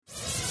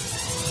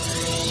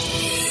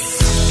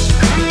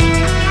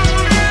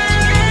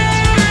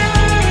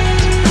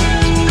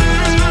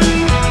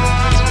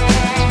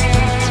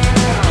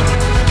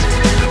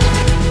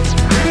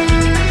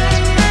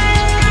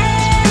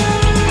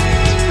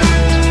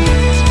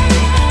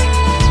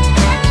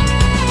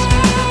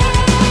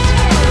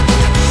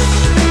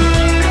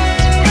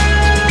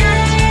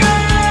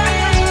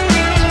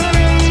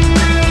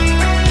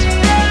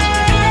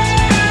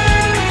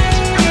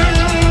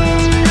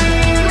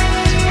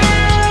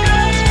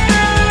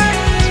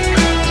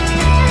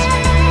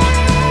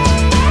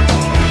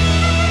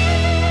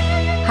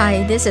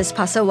Hi, this is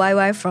Pastor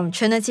YY from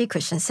Trinity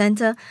Christian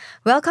Center.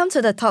 Welcome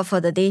to the Thought for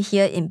the Day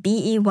here in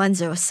BE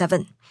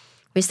 107.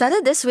 We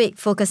started this week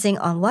focusing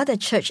on what a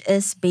church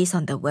is based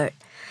on the word.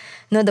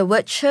 Now, the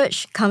word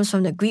church comes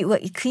from the Greek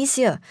word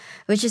ecclesia,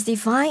 which is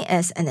defined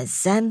as an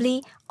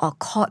assembly or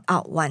called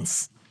out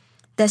ones.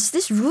 There's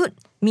this root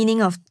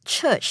meaning of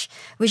church,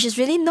 which is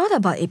really not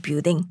about a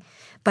building,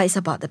 but it's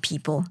about the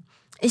people.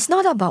 It's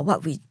not about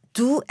what we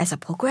do as a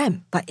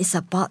program, but it's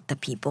about the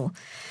people.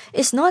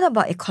 It's not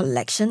about a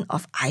collection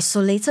of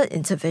isolated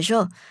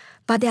individuals,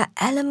 but there are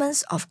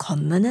elements of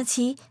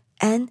community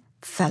and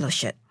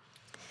fellowship.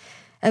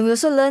 And we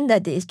also learned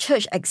that the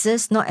church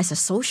exists not as a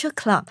social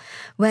club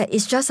where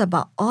it's just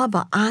all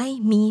about I,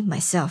 me,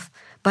 myself,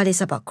 but it's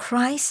about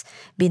Christ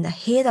being the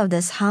head of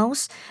this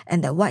house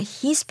and that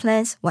what his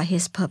plans, what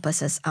his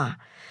purposes are.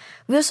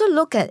 We also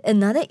look at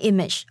another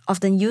image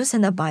often used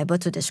in the Bible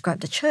to describe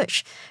the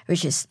church,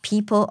 which is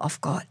people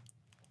of God.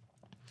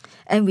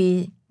 And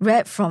we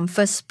read from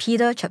 1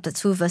 Peter chapter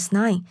 2, verse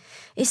 9.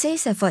 It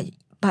says that,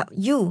 but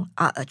you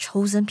are a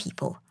chosen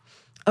people,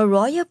 a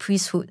royal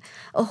priesthood,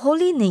 a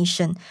holy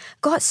nation,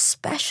 God's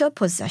special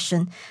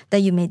possession, that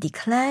you may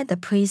declare the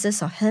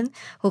praises of him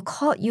who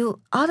called you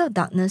out of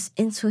darkness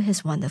into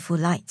his wonderful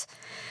light.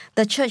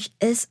 The church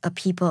is a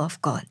people of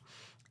God,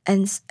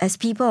 and as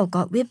people of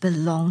God, we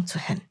belong to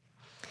him.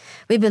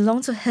 We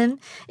belong to him.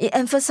 It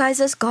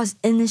emphasizes God's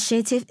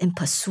initiative in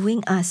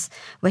pursuing us,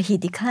 where he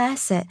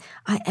declares that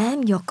I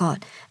am your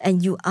God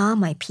and you are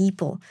my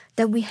people,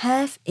 that we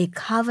have a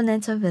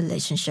covenantal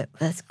relationship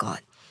with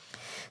God.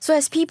 So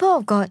as people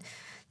of God,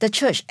 the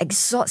church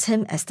exalts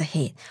him as the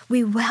head.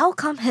 We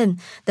welcome him,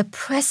 the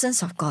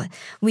presence of God.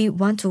 We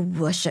want to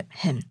worship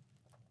him.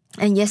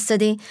 And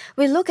yesterday,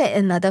 we looked at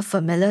another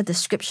familiar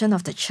description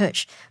of the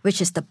church,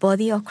 which is the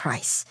body of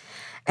Christ.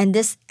 And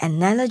this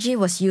analogy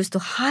was used to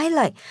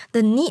highlight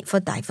the need for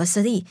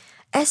diversity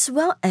as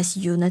well as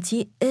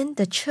unity in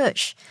the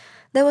church.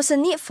 There was a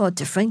need for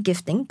different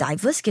gifting,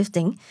 diverse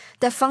gifting,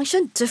 that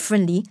function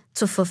differently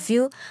to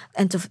fulfill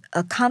and to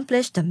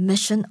accomplish the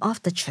mission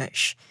of the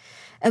church.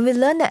 And we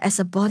learned that as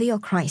a body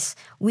of Christ,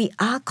 we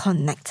are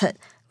connected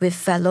with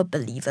fellow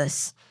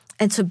believers.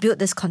 And to build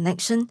this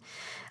connection,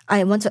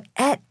 I want to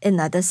add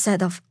another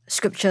set of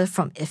scripture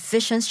from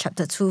Ephesians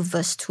chapter 2,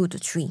 verse 2 to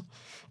 3.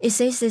 It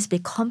says this, be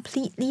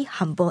completely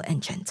humble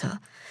and gentle.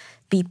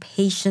 Be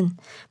patient,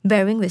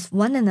 bearing with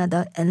one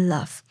another in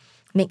love.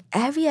 Make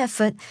every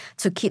effort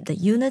to keep the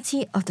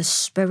unity of the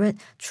Spirit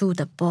through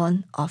the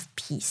bond of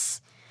peace.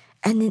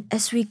 And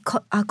as we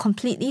are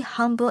completely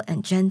humble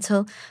and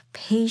gentle,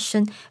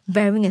 patient,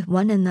 bearing with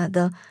one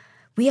another,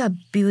 we are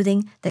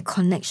building that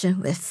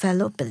connection with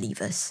fellow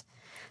believers.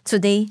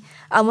 Today,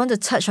 I want to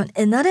touch on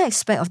another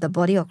aspect of the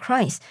body of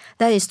Christ,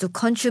 that is to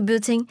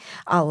contributing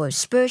our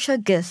spiritual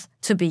gifts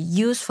to be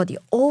used for the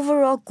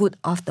overall good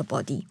of the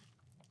body.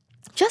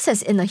 Just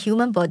as in a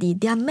human body,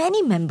 there are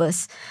many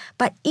members,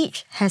 but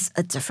each has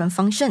a different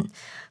function.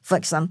 For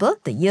example,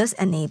 the ears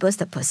enables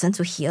the person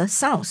to hear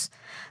sounds.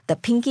 The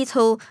pinky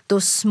toe, though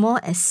small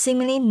and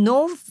seemingly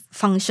no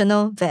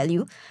functional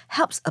value,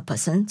 helps a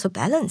person to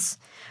balance.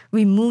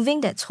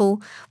 Removing that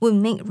toe will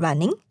make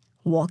running,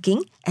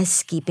 walking, and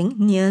skipping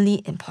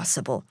nearly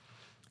impossible.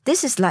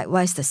 This is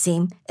likewise the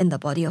same in the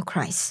body of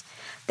Christ,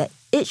 that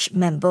each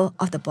member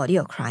of the body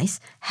of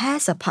Christ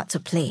has a part to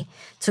play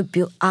to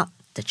build up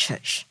the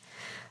church.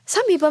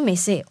 Some people may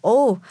say,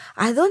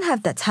 I don't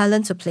have the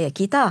talent to play a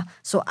guitar,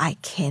 so I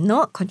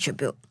cannot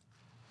contribute.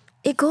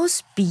 It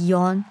goes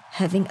beyond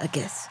having a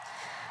gift.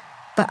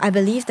 But I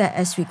believe that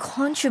as we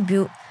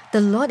contribute,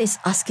 the Lord is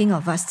asking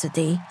of us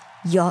today,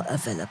 your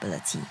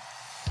availability.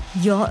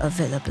 Your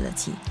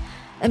availability.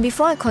 And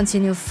before I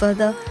continue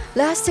further,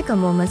 let us take a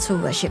moment to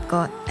worship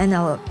God, and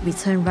I will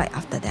return right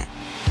after that.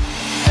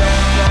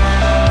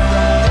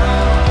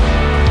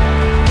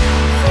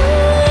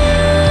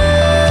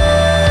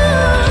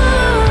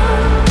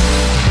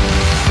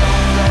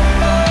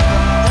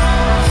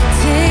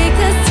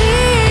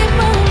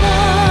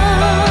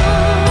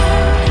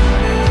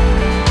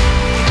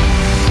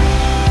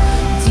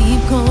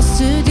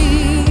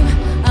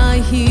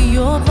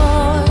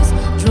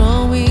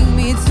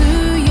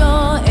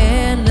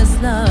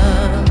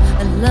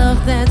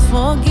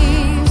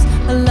 Forgives,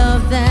 a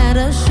love that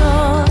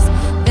assures,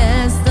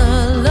 that's the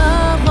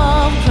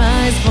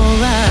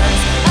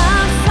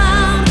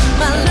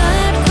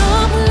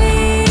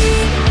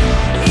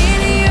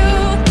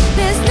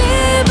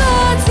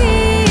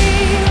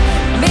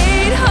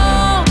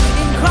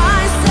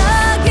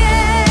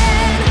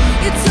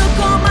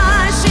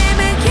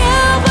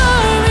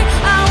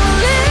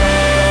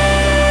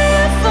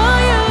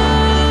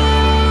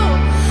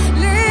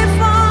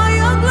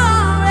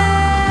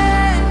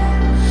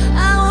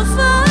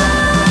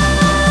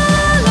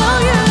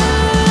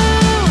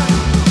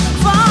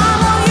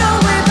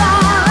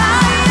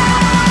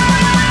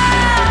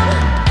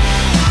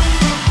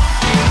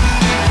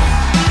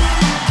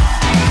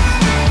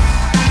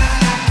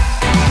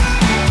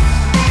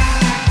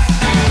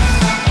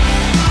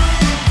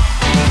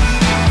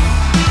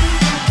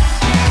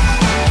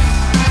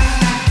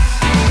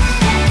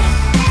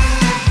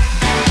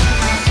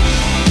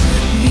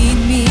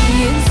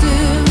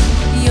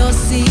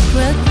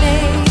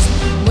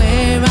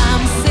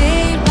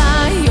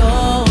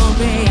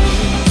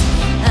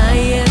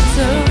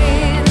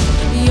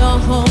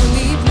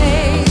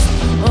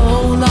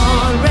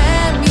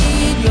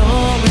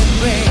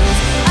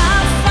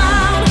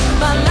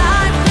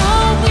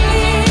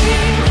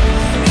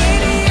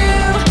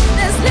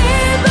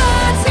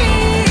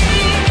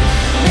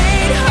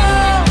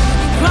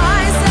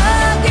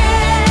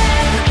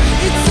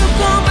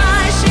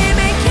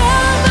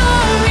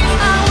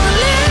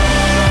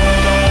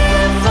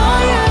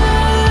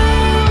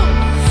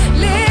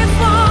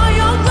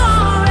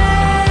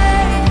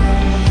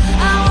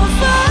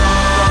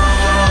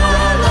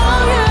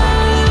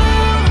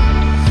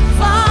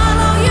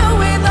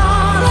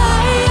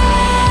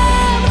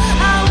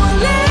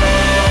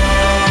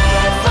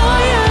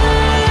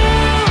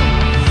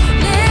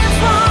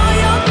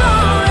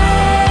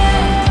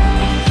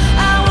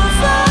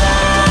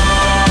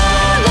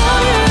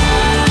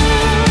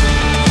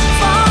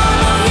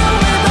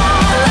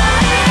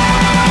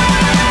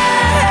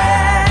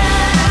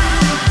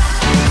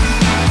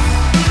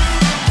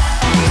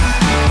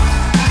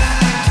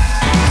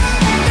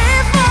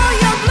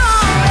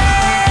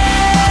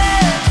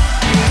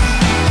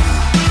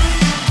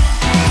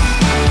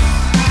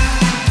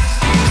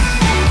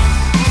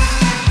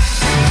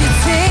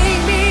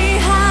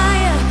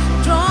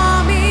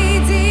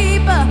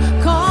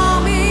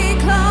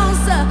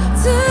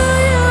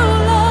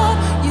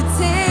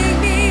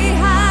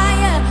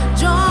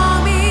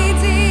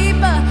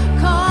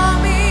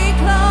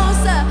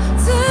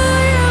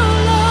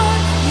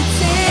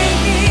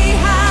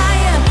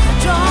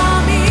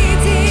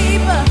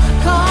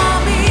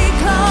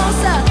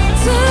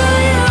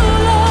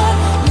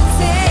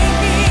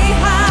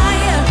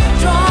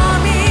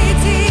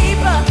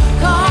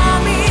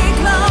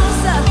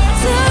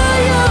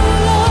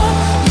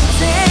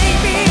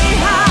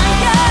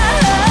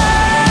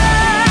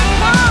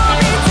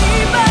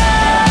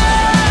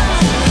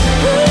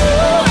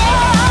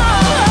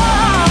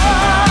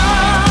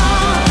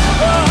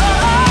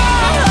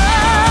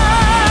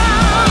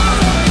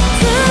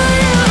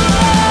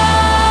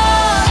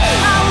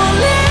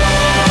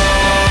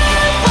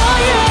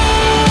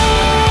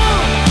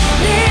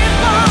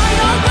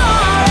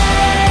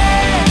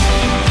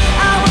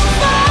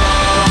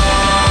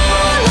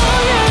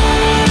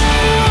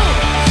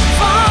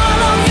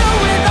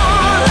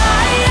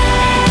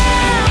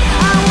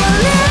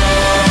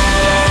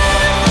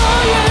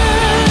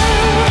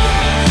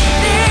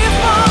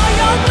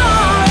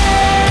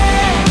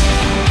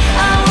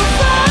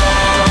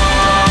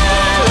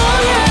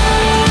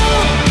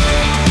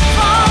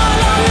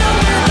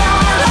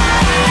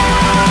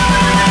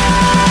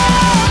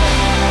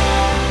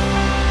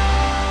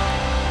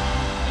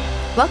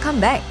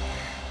Welcome back.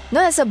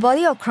 Now, as a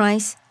body of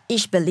Christ,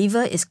 each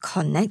believer is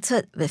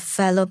connected with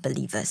fellow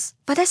believers,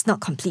 but that's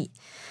not complete.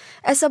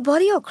 As a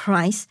body of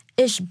Christ,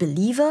 each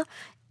believer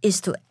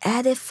is to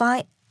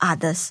edify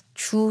others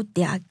through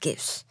their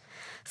gifts.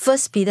 1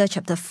 Peter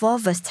chapter 4,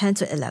 verse 10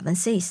 to 11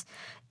 says,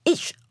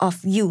 each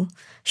of you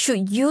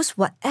should use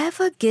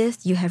whatever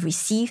gift you have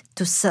received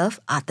to serve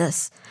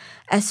others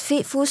as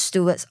faithful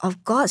stewards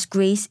of God's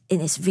grace in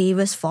its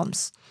various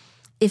forms.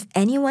 If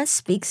anyone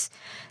speaks,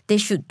 they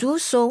should do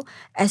so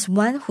as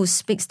one who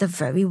speaks the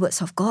very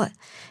words of God.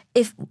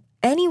 If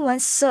anyone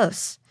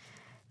serves,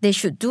 they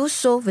should do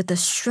so with the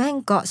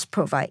strength God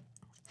provides,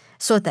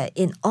 so that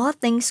in all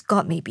things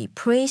God may be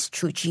praised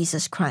through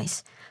Jesus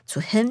Christ. To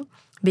him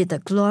be the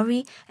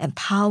glory and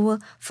power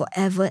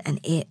forever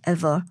and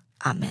ever.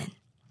 Amen.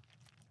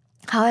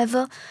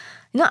 However,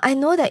 I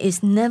know that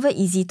it's never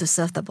easy to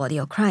serve the body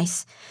of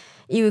Christ.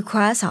 It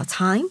requires our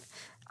time,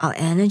 our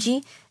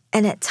energy,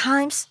 and at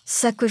times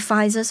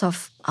sacrifices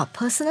of our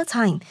personal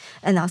time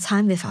and our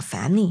time with our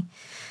family.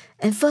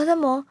 And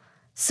furthermore,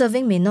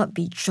 serving may not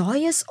be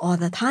joyous all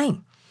the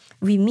time.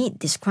 We meet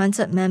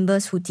disgruntled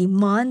members who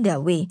demand their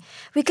way.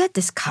 We get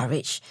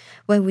discouraged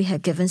when we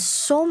have given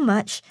so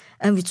much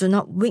and we do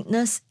not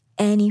witness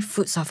any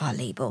fruits of our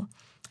labor.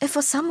 And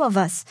for some of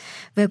us,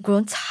 we've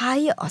grown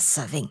tired of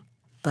serving,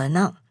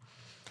 burnout.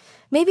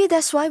 Maybe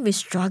that's why we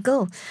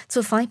struggle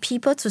to find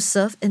people to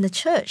serve in the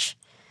church.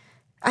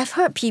 I've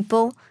heard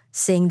people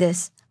saying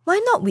this,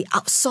 why not we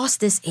outsource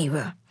this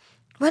area?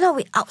 Why not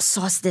we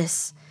outsource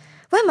this?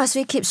 Why must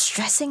we keep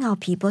stressing our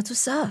people to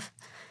serve?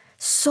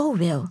 So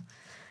real.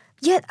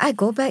 Yet I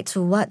go back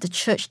to what the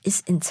church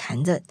is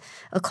intended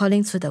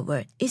according to the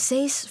word. It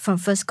says from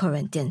 1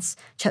 Corinthians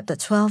chapter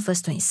 12,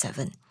 verse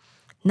 27,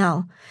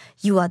 now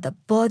you are the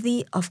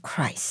body of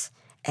Christ,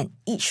 and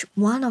each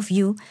one of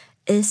you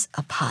is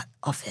a part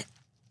of it.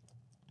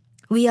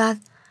 We are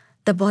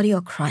the body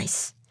of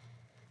Christ.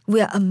 We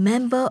are a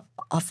member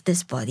of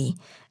this body,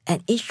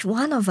 and each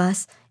one of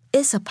us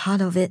is a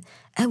part of it,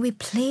 and we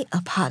play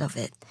a part of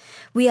it.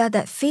 We are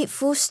that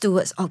faithful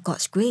stewards of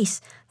God's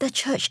grace. The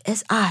church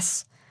is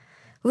us.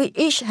 We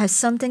each have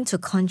something to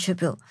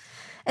contribute.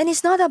 And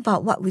it's not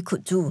about what we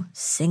could do,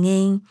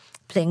 singing,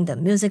 playing the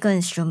musical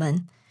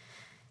instrument.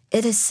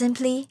 It is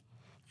simply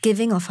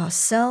giving of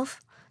ourselves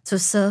to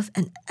serve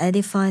and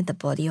edify the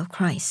body of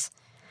Christ.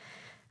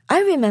 I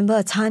remember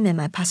a time in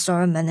my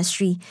pastoral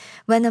ministry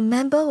when a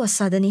member was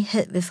suddenly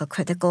hit with a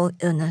critical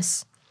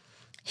illness.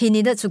 He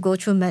needed to go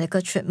through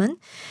medical treatment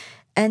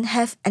and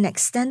have an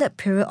extended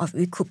period of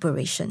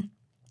recuperation.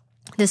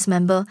 This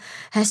member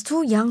has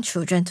 2 young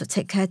children to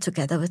take care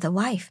together with a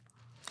wife.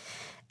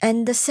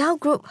 And the cell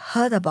group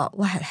heard about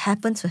what had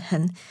happened to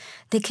him.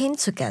 They came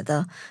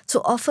together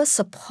to offer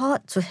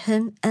support to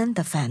him and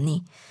the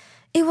family.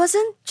 It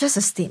wasn't just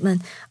a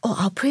statement, oh,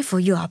 I'll pray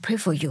for you, I'll pray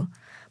for you.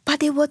 But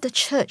they were the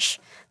church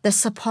that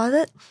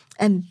supported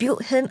and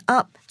built him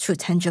up through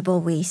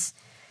tangible ways.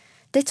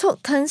 They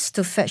took turns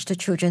to fetch the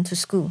children to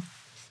school.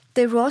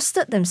 They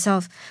rostered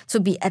themselves to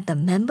be at the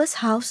member's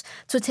house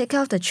to take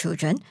care of the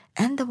children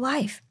and the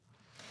wife.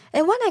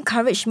 And what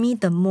encouraged me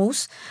the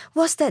most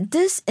was that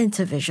these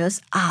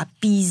individuals are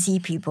busy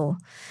people.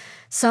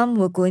 Some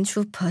were going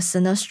through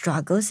personal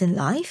struggles in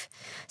life.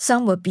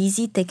 Some were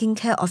busy taking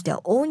care of their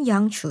own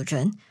young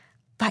children,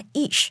 but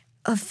each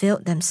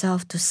availed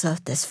themselves to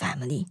serve this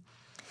family.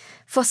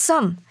 For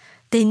some,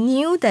 they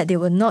knew that they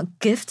were not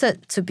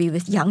gifted to be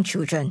with young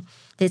children.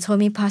 They told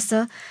me,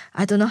 Pastor,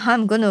 I don't know how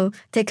I'm going to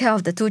take care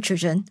of the 2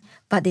 children,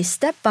 but they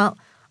stepped out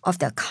of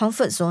their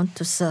comfort zone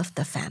to serve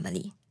the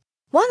family.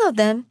 One of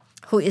them,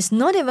 who is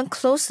not even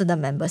close to the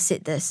member,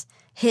 said this,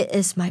 he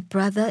is my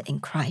brother in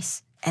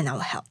Christ, and I will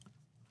help.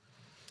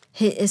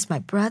 He is my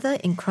brother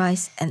in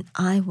Christ, and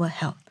I will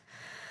help.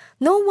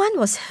 No one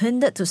was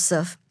hindered to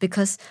serve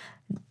because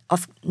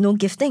of no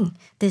gifting.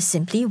 They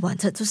simply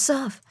wanted to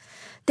serve.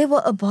 They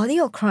were a body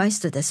of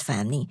Christ to this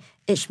family.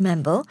 Each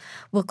member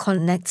were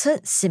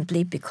connected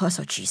simply because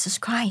of Jesus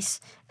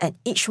Christ, and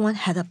each one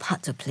had a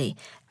part to play,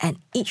 and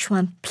each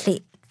one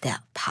played their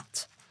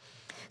part.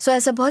 So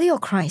as a body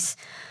of Christ,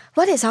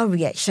 what is our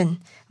reaction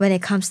when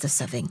it comes to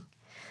serving?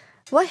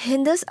 What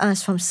hinders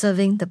us from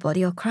serving the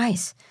body of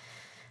Christ?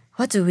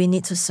 What do we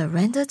need to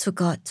surrender to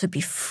God to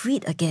be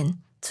freed again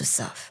to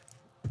serve?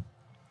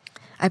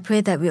 I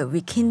pray that we will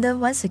rekindle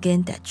once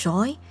again that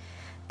joy,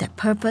 that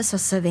purpose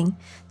of serving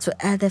to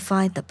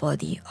edify the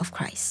body of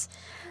Christ.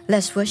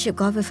 Let's worship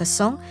God with a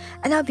song,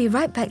 and I'll be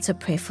right back to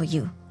pray for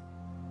you.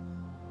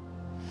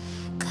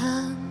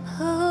 Come,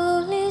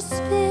 Holy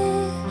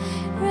Spirit,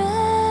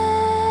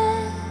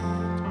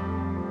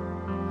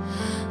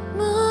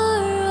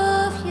 more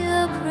of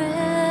your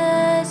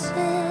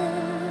presence.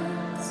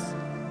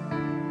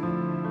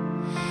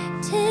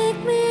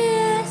 Take me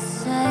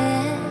as I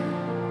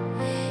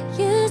am,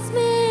 use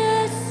me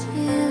as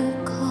you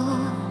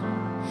call.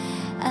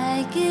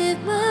 I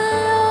give my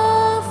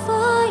all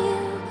for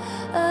you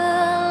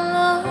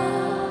alone.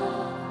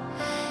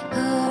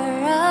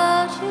 Pour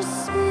out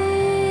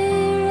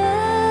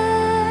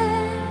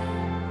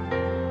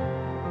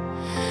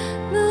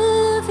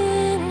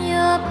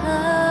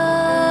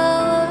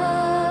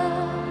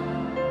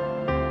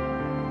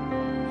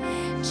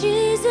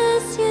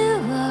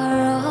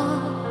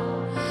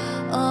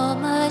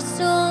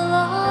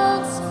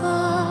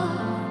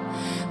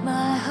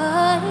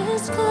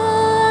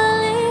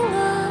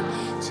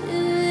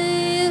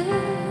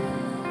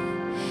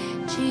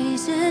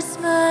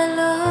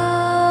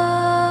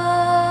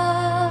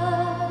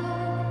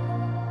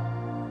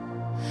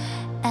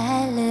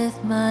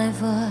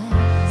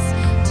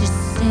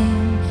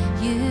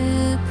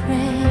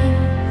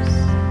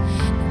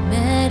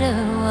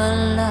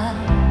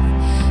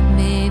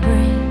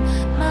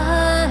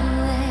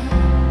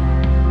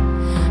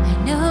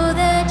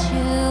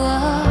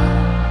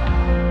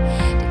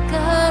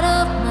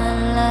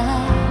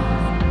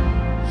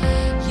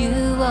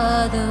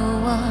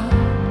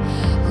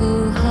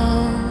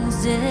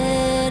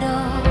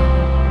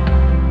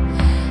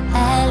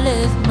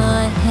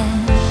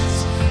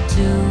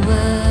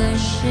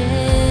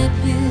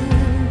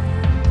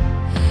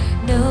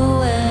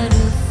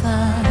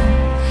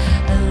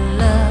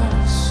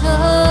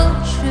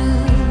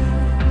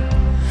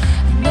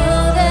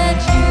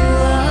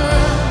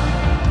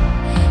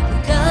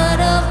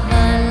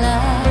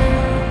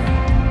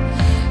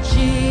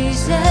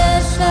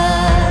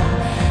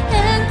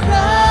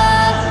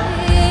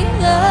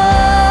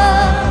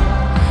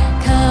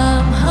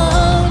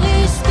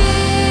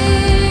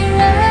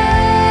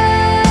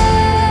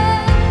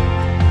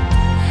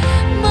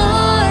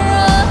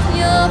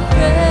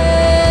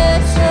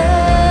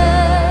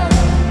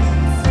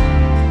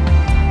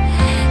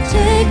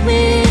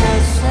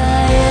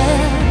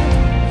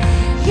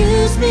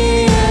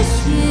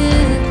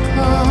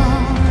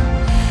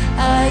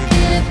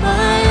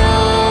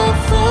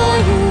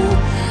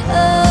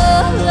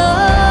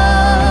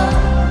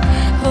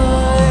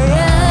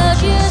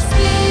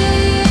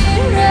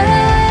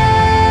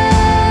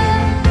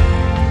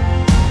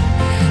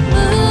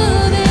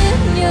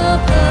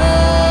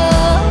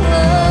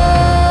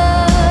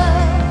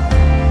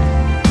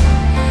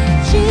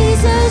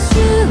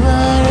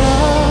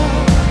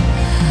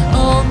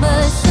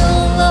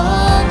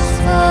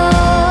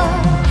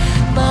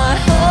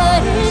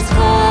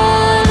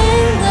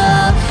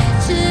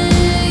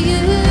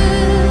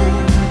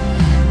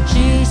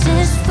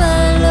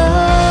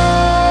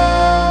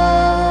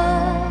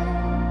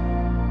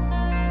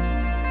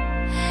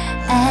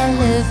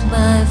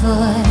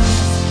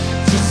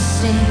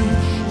sing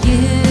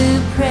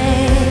you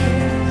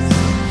praise,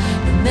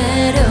 no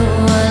matter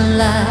what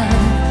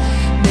life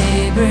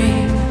may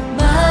bring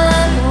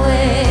my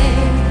way.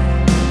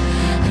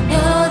 I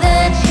know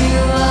that you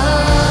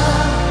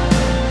are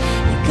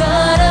the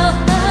God of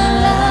my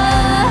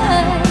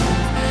life.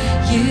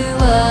 You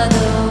are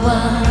the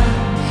one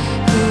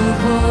who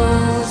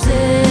holds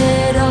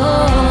it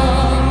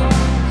all.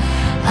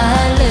 I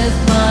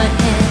lift my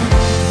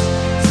hands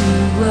to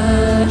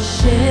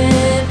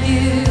worship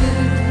you.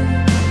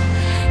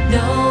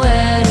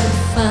 Nowhere to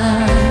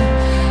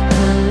find a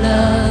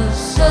love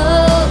so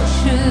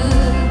true.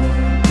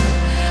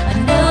 I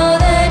know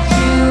that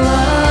you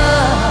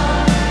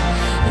are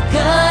the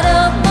God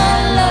of my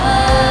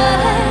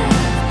life.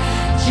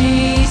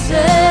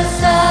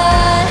 Jesus,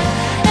 I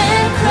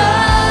am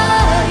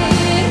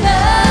crying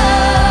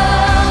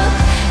out.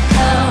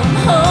 Come,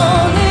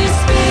 Holy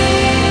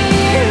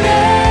Spirit.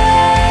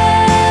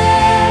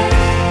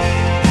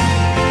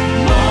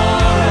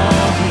 More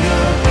of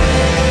your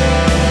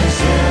presence.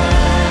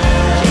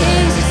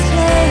 Jesus,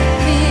 take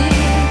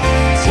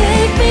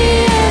me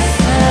as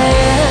I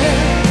am.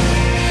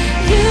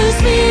 Use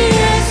me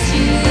as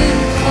you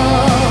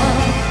call.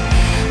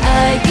 I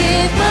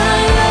give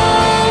my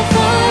all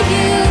for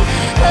you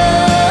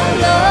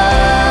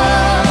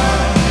alone.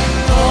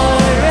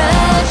 Pour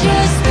out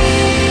your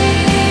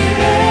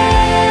Spirit.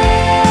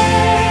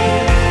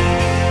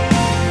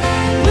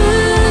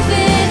 Move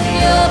in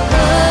your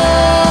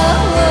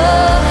power.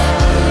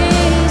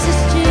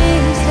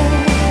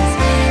 Jesus,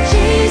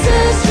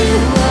 Jesus, you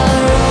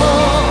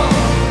are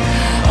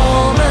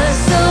all my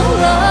soul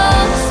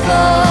longs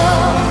for.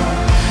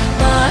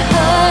 My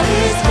heart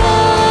is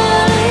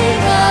calling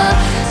out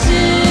to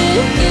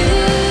you.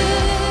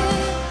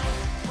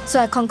 So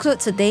I conclude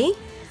today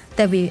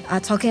that we are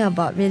talking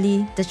about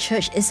really the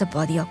church is a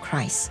body of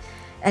Christ.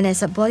 And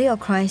as a body of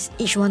Christ,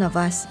 each one of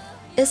us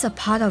is a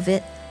part of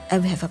it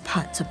and we have a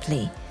part to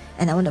play.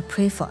 And I want to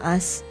pray for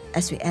us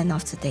as we end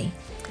off today.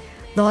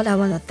 Lord, I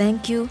want to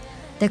thank you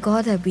that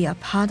God, that we are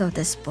part of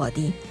this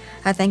body.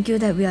 I thank you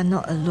that we are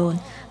not alone,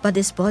 but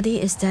this body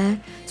is there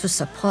to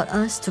support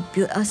us, to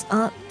build us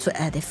up,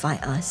 to edify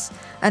us.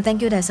 I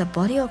thank you that as a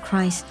body of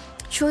Christ,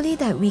 truly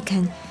that we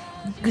can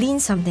glean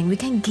something, we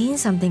can gain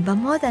something, but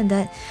more than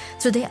that,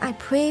 today I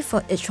pray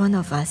for each one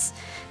of us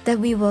that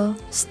we will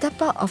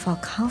step out of our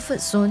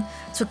comfort zone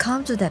to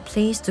come to that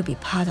place to be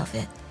part of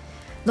it.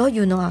 Lord,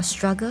 you know our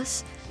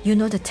struggles, you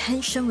know the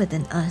tension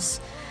within us,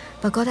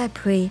 but God, I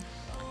pray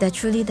that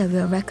truly that we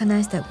will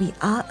recognize that we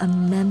are a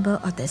member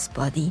of this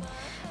body,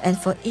 and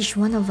for each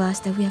one of us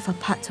that we have a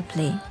part to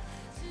play,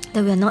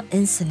 that we are not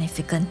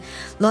insignificant.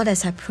 Lord,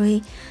 as I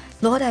pray,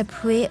 Lord, I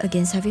pray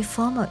against every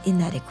form of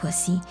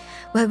inadequacy,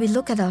 where we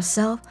look at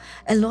ourselves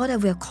and Lord,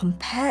 that we have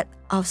compared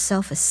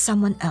ourselves with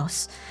someone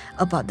else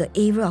about the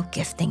area of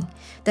gifting,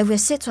 that we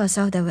have said to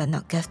ourselves that we are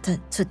not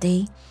gifted.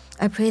 Today,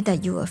 I pray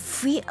that you will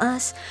free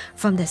us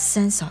from the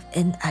sense of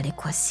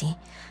inadequacy.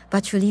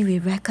 But truly we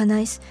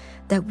recognize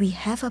that we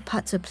have a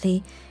part to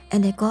play,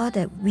 and that God,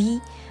 that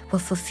we will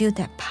fulfill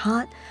that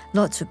part,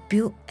 Lord, to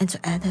build and to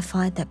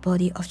edify that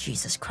body of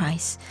Jesus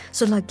Christ.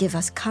 So Lord, give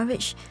us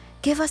courage,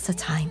 give us the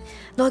time,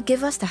 Lord,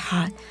 give us the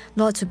heart,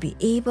 Lord, to be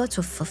able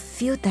to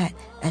fulfill that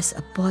as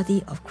a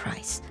body of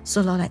Christ. So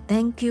Lord, I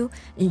thank you.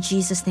 In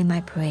Jesus' name I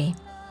pray.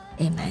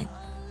 Amen.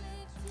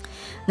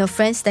 Now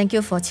friends, thank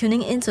you for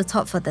tuning in to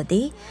Talk for the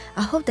Day.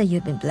 I hope that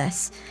you've been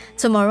blessed.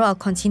 Tomorrow I'll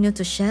continue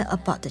to share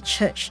about the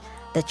church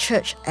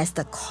as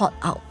the called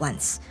out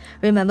ones.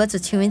 Remember to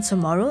tune in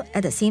tomorrow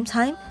at the same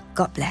time.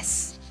 God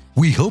bless.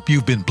 We hope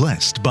you've been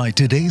blessed by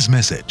today's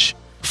message.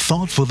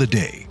 Thought for the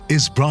Day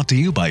is brought to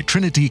you by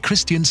Trinity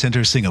Christian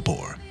Center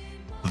Singapore.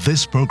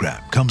 This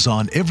program comes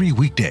on every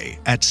weekday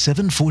at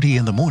 7:40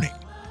 in the morning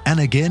and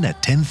again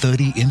at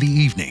 10:30 in the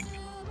evening.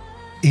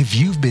 If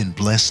you've been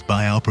blessed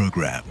by our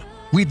program,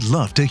 we'd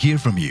love to hear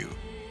from you.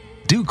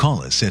 Do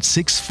call us at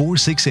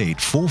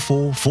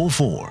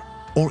 6468-4444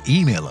 or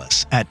email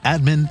us at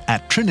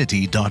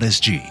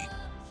admin@trinity.sg.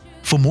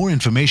 For more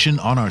information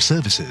on our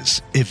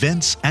services,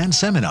 events, and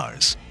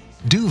seminars,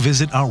 do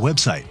visit our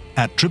website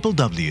at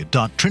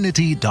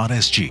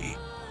www.trinity.sg.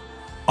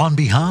 On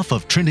behalf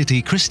of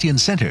Trinity Christian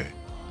Center,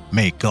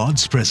 may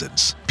God's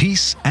presence,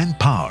 peace, and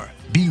power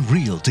be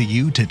real to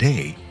you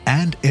today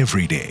and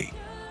every day.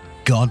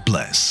 God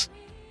bless.